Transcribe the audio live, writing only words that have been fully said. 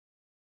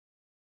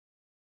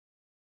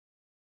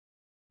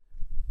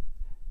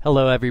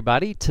Hello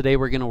everybody. Today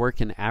we're going to work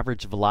an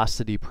average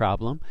velocity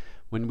problem.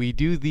 When we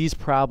do these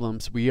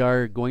problems, we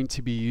are going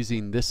to be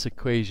using this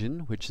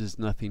equation, which is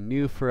nothing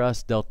new for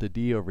us, delta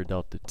D over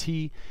delta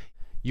T.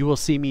 You will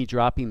see me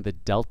dropping the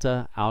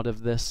delta out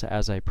of this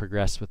as I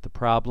progress with the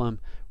problem.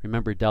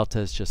 Remember, delta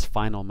is just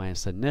final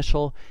minus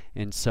initial,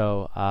 and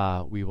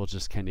so we will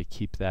just kind of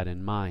keep that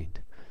in mind.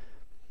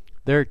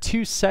 There are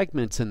two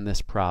segments in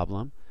this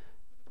problem,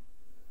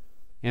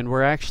 and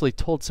we're actually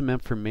told some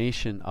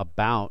information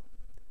about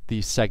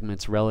these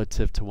segments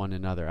relative to one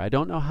another. I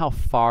don't know how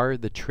far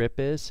the trip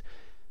is,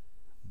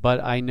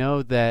 but I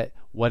know that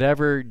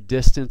whatever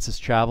distance is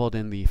traveled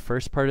in the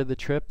first part of the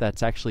trip,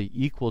 that's actually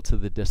equal to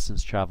the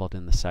distance traveled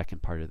in the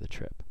second part of the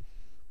trip.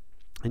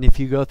 And if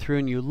you go through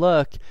and you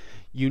look,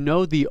 you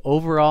know the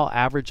overall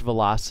average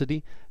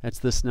velocity, that's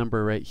this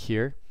number right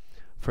here,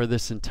 for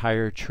this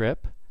entire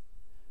trip.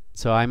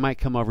 So I might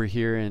come over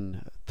here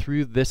and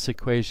through this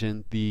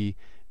equation, the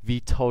V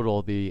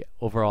total, the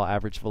overall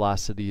average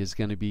velocity, is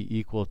going to be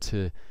equal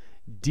to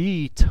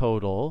D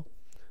total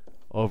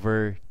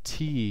over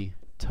T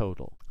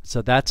total.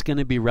 So that's going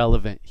to be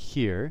relevant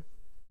here.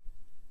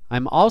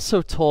 I'm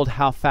also told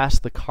how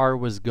fast the car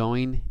was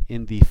going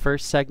in the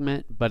first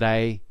segment, but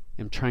I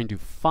am trying to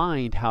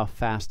find how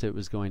fast it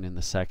was going in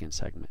the second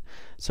segment.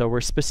 So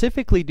we're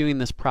specifically doing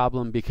this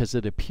problem because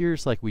it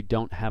appears like we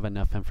don't have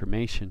enough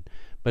information,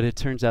 but it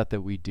turns out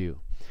that we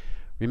do.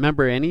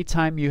 Remember,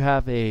 anytime you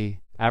have a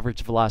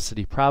average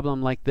velocity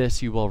problem like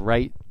this, you will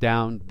write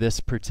down this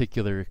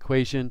particular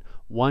equation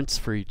once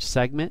for each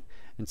segment.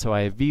 And so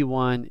I have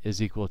V1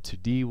 is equal to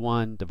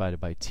D1 divided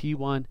by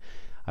T1.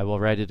 I will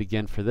write it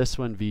again for this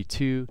one.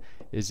 V2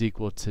 is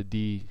equal to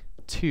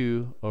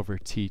D2 over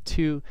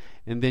T2.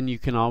 And then you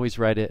can always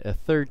write it a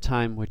third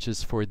time, which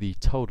is for the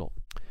total.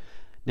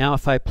 Now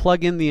if I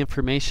plug in the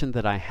information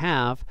that I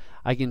have,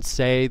 I can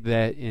say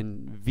that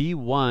in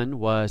V1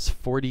 was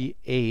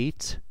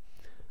 48.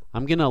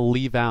 I'm going to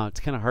leave out, it's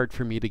kind of hard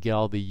for me to get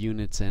all the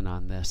units in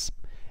on this.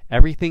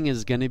 Everything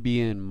is going to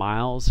be in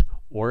miles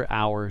or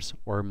hours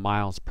or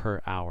miles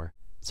per hour.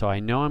 So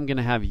I know I'm going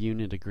to have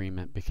unit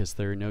agreement because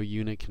there are no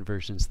unit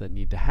conversions that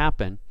need to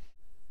happen.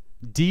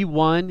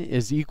 D1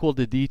 is equal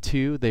to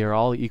D2. They are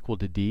all equal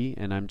to D,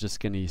 and I'm just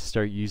going to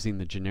start using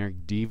the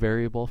generic D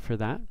variable for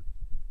that.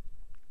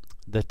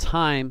 The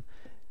time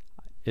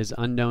is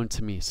unknown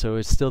to me, so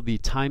it's still the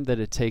time that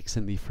it takes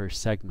in the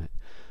first segment.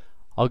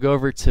 I'll go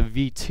over to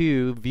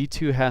V2.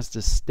 V2 has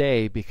to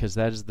stay because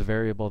that is the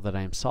variable that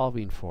I'm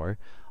solving for,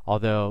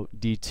 although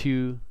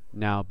D2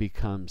 now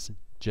becomes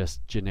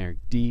just generic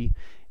D,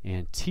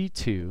 and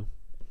T2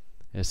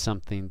 is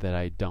something that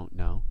I don't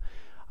know.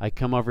 I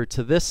come over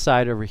to this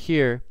side over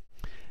here,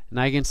 and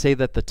I can say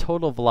that the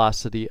total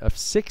velocity of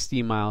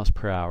 60 miles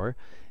per hour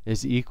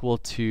is equal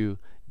to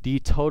D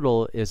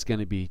total is going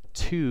to be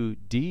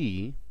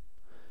 2D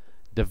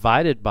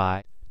divided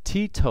by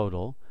T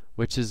total,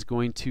 which is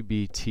going to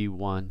be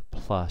T1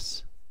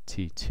 plus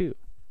T2.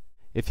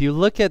 If you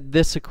look at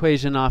this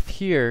equation off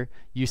here,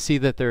 you see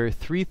that there are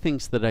three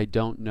things that I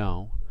don't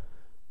know.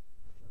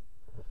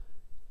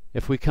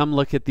 If we come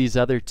look at these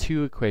other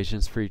two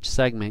equations for each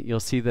segment, you'll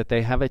see that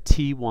they have a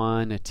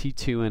T1, a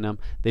T2 in them.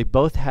 They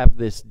both have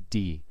this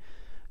D.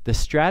 The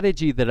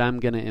strategy that I'm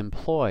going to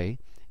employ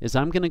is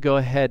I'm going to go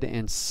ahead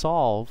and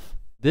solve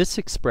this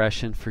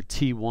expression for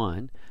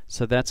T1.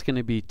 So that's going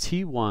to be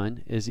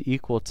T1 is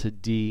equal to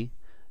D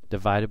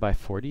divided by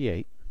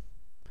 48.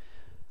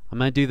 I'm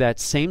going to do that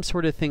same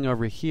sort of thing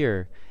over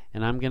here,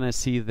 and I'm going to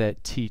see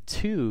that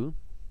T2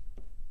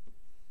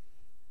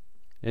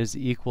 is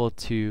equal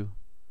to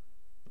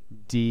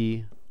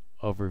D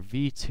over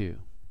V2.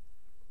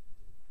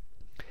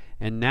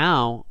 And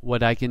now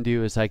what I can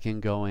do is I can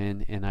go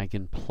in and I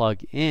can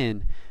plug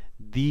in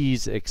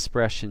these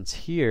expressions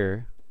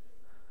here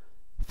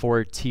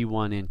for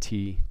T1 and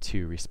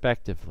T2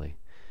 respectively.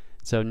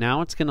 So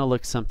now it's going to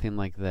look something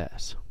like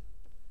this.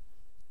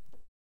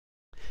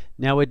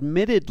 Now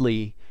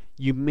admittedly,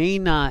 you may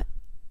not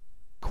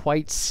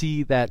quite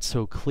see that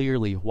so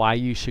clearly why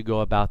you should go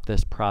about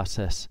this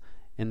process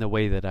in the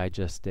way that I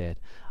just did.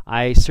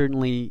 I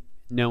certainly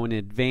know in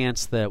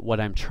advance that what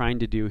I'm trying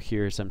to do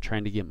here is I'm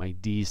trying to get my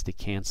D's to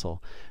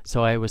cancel.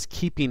 So I was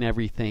keeping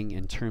everything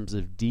in terms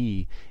of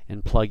D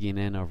and plugging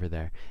in over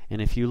there.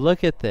 And if you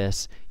look at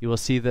this, you will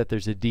see that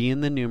there's a D in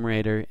the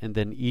numerator, and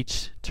then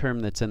each term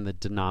that's in the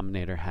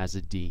denominator has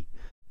a D.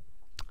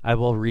 I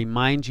will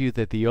remind you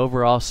that the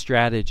overall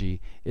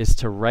strategy is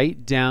to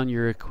write down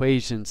your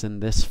equations in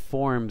this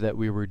form that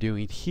we were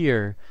doing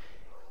here,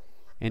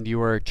 and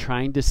you are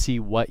trying to see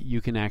what you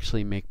can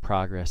actually make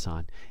progress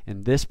on.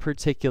 In this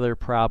particular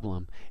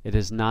problem, it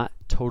is not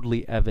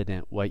totally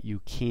evident what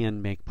you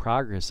can make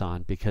progress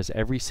on because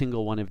every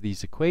single one of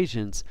these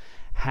equations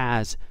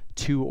has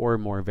two or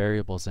more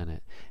variables in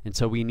it. And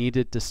so we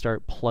needed to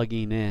start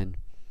plugging in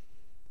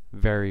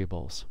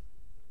variables.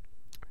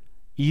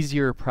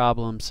 Easier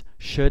problems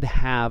should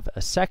have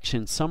a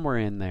section somewhere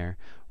in there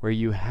where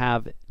you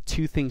have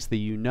two things that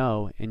you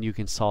know, and you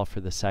can solve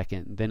for the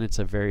second. Then it's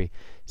a very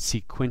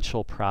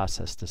sequential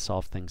process to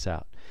solve things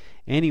out.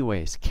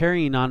 Anyways,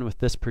 carrying on with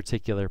this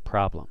particular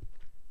problem.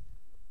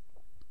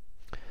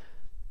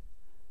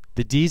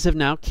 The d's have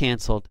now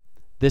canceled.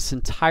 This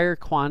entire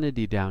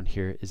quantity down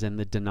here is in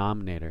the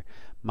denominator.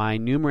 My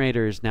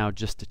numerator is now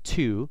just a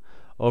 2.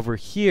 Over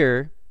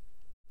here,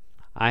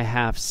 I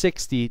have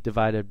 60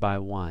 divided by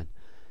 1.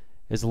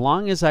 As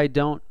long as I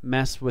don't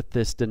mess with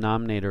this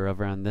denominator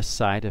over on this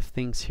side of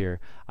things here,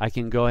 I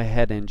can go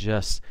ahead and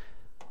just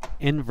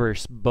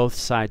inverse both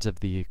sides of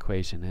the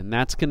equation. And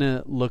that's going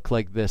to look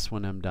like this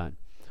when I'm done.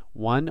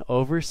 1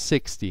 over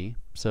 60,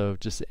 so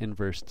just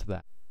inverse to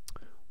that.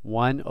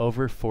 1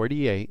 over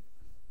 48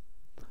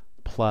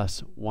 plus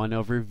 1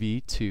 over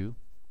v2.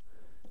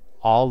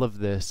 All of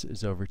this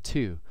is over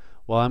 2.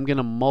 Well, I'm going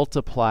to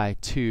multiply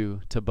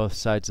 2 to both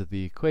sides of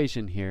the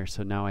equation here,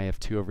 so now I have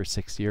 2 over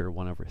 60 or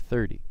 1 over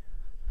 30.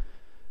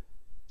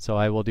 So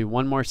I will do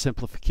one more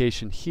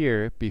simplification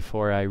here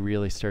before I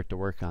really start to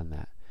work on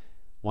that.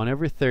 1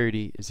 over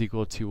 30 is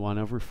equal to 1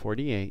 over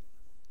 48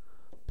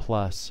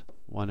 plus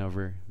 1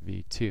 over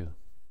v2.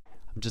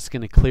 I'm just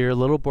going to clear a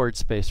little board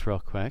space real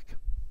quick.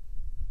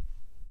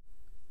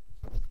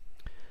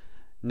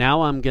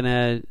 Now I'm going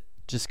to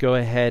just go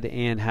ahead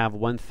and have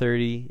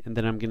 130, and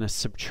then I'm going to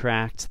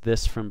subtract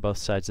this from both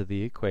sides of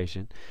the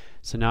equation.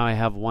 So now I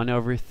have 1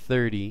 over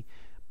 30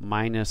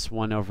 minus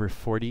 1 over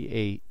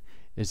 48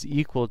 is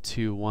equal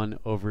to 1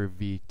 over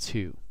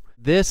v2.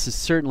 This is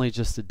certainly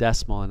just a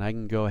decimal, and I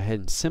can go ahead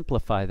and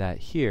simplify that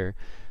here.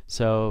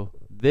 So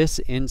this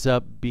ends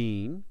up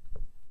being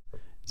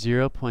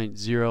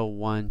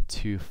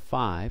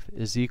 0.0125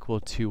 is equal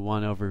to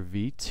 1 over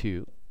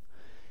v2.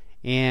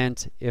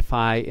 And if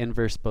I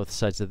inverse both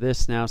sides of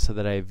this now so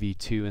that I have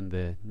v2 in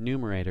the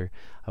numerator,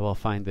 I will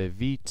find that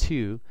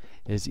v2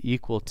 is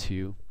equal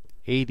to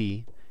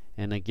 80,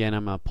 and again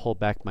I'm going to pull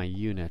back my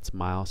units,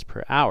 miles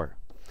per hour.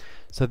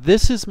 So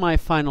this is my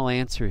final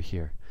answer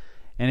here.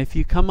 And if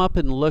you come up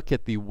and look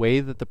at the way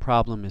that the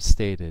problem is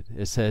stated,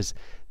 it says,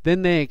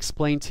 then they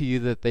explain to you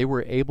that they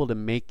were able to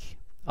make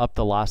up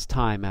the lost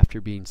time after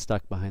being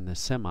stuck behind the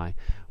semi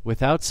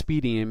without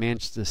speeding and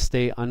managed to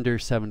stay under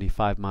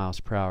 75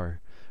 miles per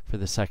hour for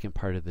the second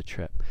part of the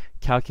trip.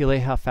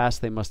 Calculate how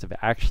fast they must have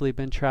actually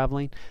been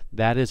traveling.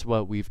 That is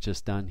what we've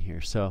just done here.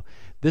 So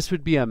this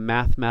would be a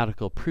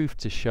mathematical proof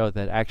to show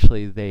that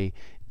actually they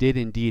did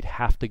indeed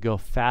have to go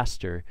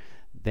faster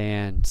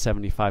than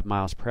 75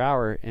 miles per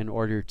hour in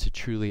order to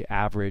truly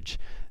average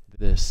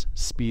this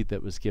speed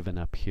that was given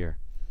up here.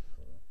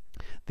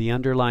 The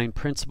underlying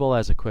principle,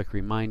 as a quick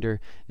reminder,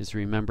 is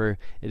remember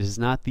it is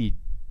not the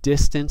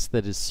distance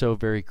that is so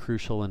very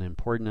crucial and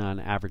important on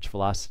an average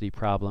velocity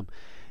problem.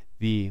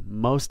 The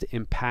most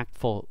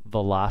impactful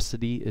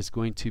velocity is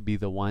going to be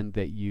the one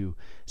that you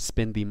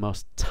spend the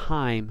most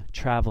time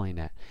traveling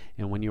at.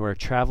 And when you are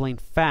traveling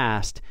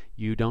fast,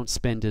 you don't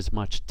spend as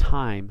much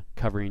time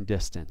covering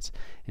distance.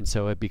 And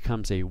so it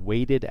becomes a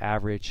weighted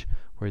average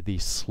where the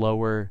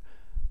slower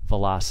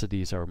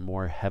velocities are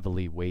more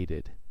heavily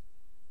weighted.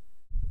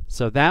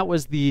 So that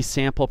was the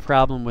sample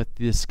problem with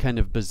this kind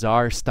of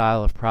bizarre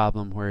style of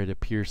problem where it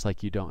appears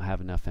like you don't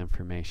have enough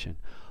information.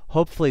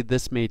 Hopefully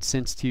this made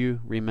sense to you.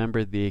 Remember,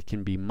 it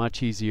can be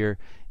much easier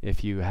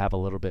if you have a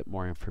little bit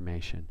more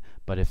information.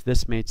 But if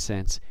this made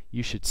sense,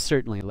 you should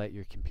certainly let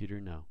your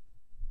computer know.